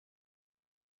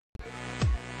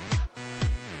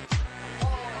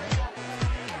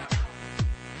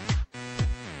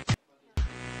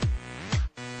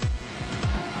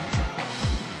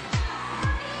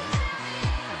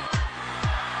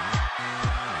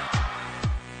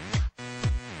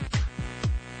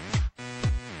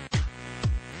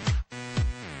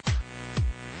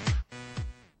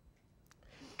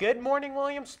Good morning,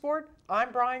 Williamsport.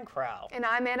 I'm Brian Crowell. And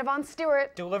I'm Anna Von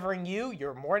Stewart. Delivering you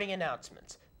your morning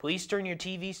announcements. Please turn your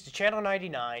TVs to Channel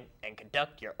 99 and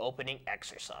conduct your opening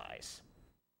exercise.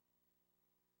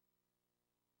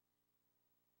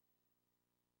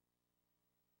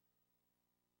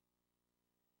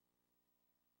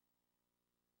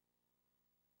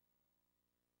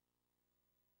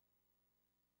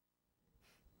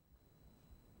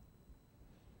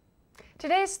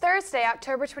 Today's Thursday,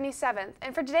 October 27th,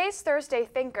 and for today's Thursday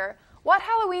Thinker, what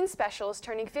Halloween special is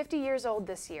turning 50 years old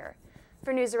this year?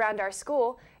 For news around our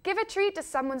school, give a treat to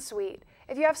someone sweet.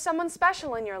 If you have someone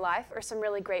special in your life or some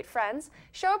really great friends,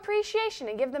 show appreciation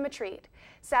and give them a treat.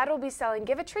 SAD will be selling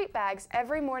Give a Treat bags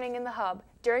every morning in the Hub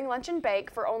during lunch and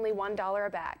bake for only $1 a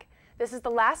bag. This is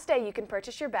the last day you can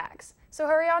purchase your bags, so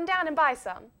hurry on down and buy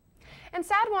some. And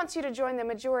SAD wants you to join the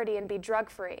majority and be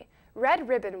drug-free. Red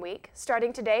Ribbon Week,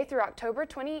 starting today through October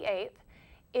 28th,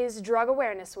 is Drug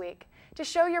Awareness Week. To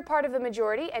show you're part of the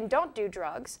majority and don't do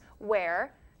drugs,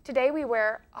 today we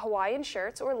wear Hawaiian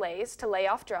shirts or leis to lay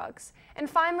off drugs. And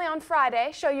finally on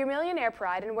Friday, show your millionaire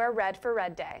pride and wear red for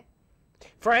Red Day.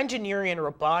 For Engineering and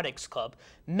Robotics Club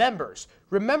members,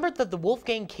 remember that the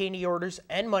Wolfgang candy orders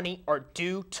and money are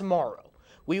due tomorrow.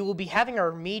 We will be having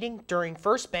our meeting during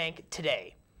First Bank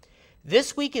today.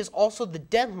 This week is also the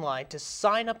deadline to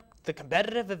sign up the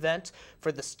competitive events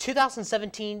for the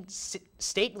 2017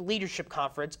 State Leadership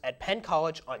Conference at Penn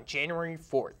College on January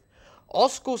 4th. All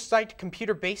school site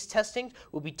computer-based testing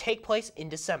will take place in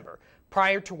December,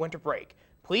 prior to winter break.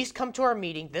 Please come to our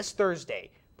meeting this Thursday.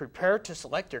 Prepare to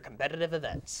select your competitive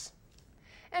events.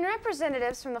 And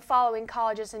representatives from the following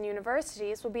colleges and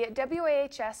universities will be at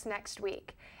WHS next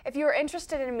week. If you are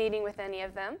interested in a meeting with any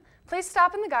of them, please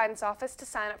stop in the guidance office to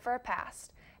sign up for a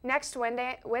pass. Next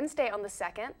Wednesday on the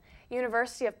 2nd,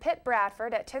 University of Pitt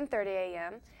Bradford at 10:30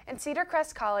 a.m. and Cedar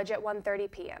Crest College at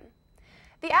 1:30 p.m.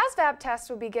 The ASVAB test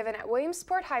will be given at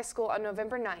Williamsport High School on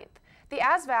November 9th. The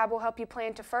ASVAB will help you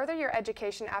plan to further your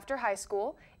education after high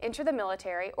school, enter the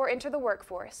military, or enter the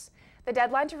workforce. The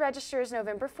deadline to register is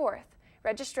November 4th.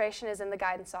 Registration is in the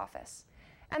guidance office.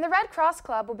 And the Red Cross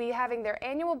Club will be having their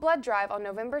annual blood drive on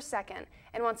November 2nd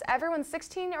and wants everyone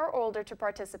 16 or older to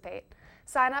participate.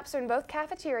 Sign-ups are in both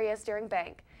cafeterias during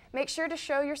bank. Make sure to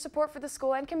show your support for the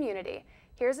school and community.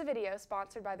 Here's a video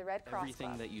sponsored by the Red Cross Everything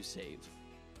Club. that you save.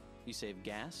 You save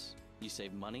gas, you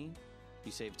save money,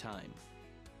 you save time.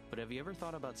 But have you ever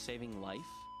thought about saving life?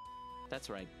 That's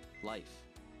right, life.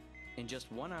 In just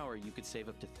 1 hour, you could save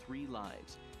up to 3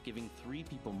 lives, giving 3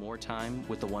 people more time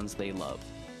with the ones they love.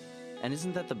 And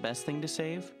isn't that the best thing to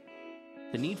save?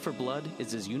 The need for blood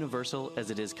is as universal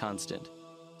as it is constant.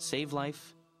 Save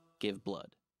life, give blood.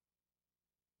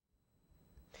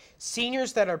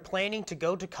 Seniors that are planning to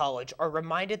go to college are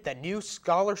reminded that new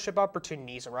scholarship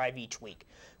opportunities arrive each week.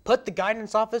 Put the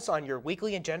guidance office on your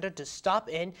weekly agenda to stop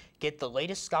in, get the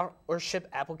latest scholarship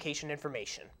application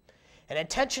information. And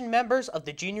attention members of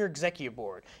the Junior Executive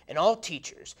Board and all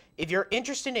teachers, if you're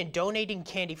interested in donating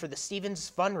candy for the Stevens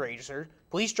fundraiser,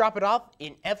 please drop it off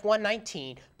in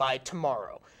F119 by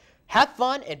tomorrow. Have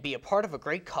fun and be a part of a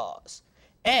great cause.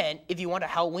 And if you want a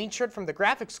Halloween shirt from the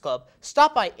Graphics Club,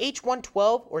 stop by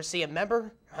H112 or see a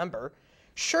member.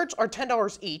 Shirts are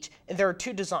 $10 each and there are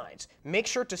 2 designs. Make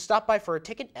sure to stop by for a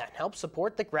ticket and help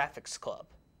support the Graphics Club.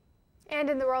 And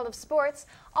in the world of sports,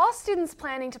 all students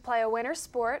planning to play a winter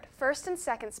sport, first and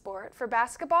second sport, for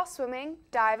basketball, swimming,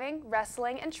 diving,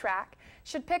 wrestling, and track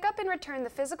should pick up and return the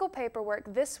physical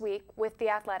paperwork this week with the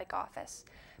athletic office.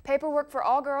 Paperwork for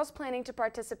all girls planning to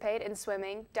participate in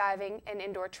swimming, diving, and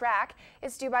indoor track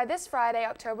is due by this Friday,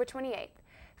 October 28th.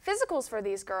 Physicals for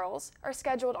these girls are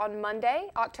scheduled on Monday,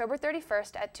 October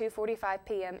 31st at 2:45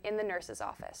 p.m. in the nurse's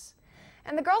office.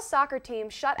 And the girls' soccer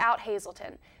team shut out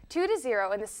Hazleton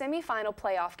 2-0 in the semifinal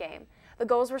playoff game. The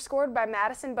goals were scored by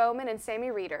Madison Bowman and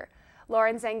Sammy Reeder.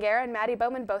 Lauren Zangara and Maddie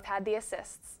Bowman both had the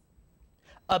assists.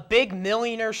 A big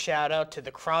millionaire shout out to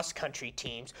the cross-country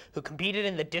teams who competed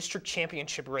in the district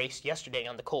championship race yesterday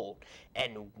on the cold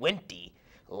and windy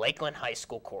Lakeland High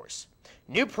School course.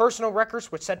 New personal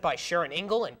records were set by Sharon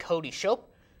Engel and Cody Shope.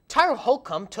 Tyler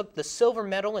Holcomb took the silver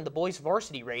medal in the boys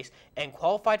varsity race and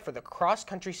qualified for the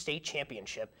cross-country state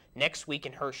championship next week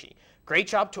in Hershey. Great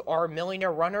job to our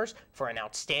millionaire runners for an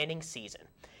outstanding season.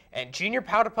 And junior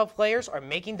Powder Puff players are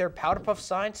making their Powder Puff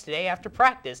signs today after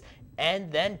practice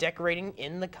and then decorating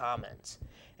in the commons.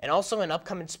 And also in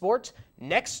upcoming sports,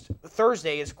 next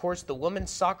Thursday is, of course, the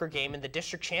women's soccer game in the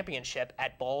district championship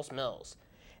at Balls Mills.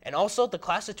 And also, the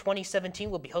class of 2017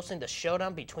 will be hosting the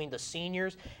showdown between the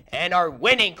seniors and our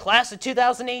winning class of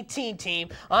 2018 team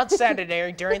on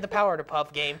Saturday during the Power to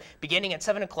Puff game, beginning at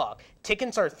 7 o'clock.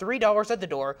 Tickets are $3 at the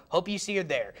door. Hope you see you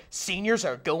there. Seniors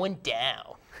are going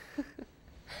down.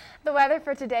 The weather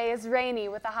for today is rainy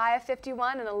with a high of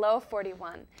 51 and a low of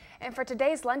 41. And for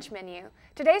today's lunch menu,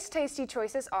 today's tasty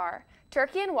choices are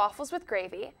turkey and waffles with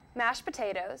gravy, mashed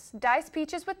potatoes, diced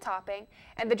peaches with topping,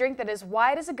 and the drink that is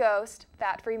white as a ghost,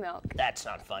 fat-free milk. That's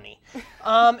not funny.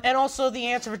 And also the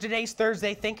answer for today's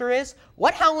Thursday Thinker is,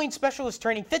 what Halloween special is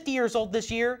turning 50 years old this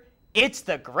year? It's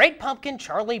the Great Pumpkin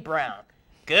Charlie Brown.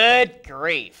 Good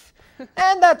grief.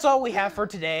 And that's all we have for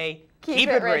today. Keep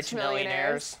it rich,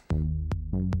 millionaires.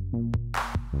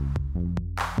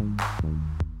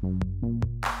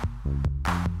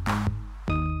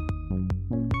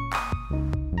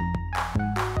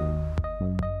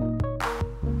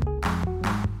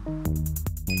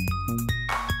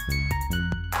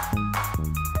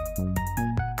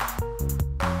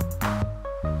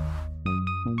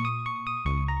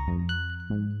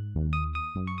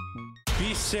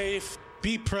 Be safe,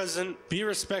 be present, be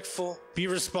respectful, be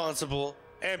responsible,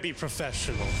 and be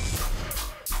professional.